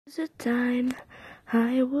The time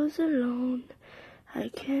I was alone, I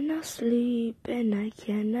cannot sleep and I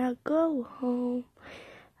cannot go home.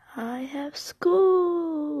 I have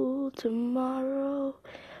school tomorrow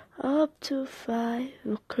up to 5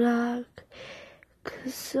 o'clock.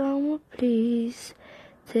 Could someone please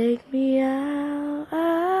take me out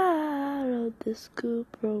of the school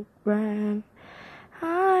program?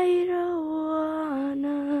 I don't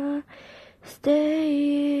wanna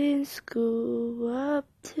stay in school.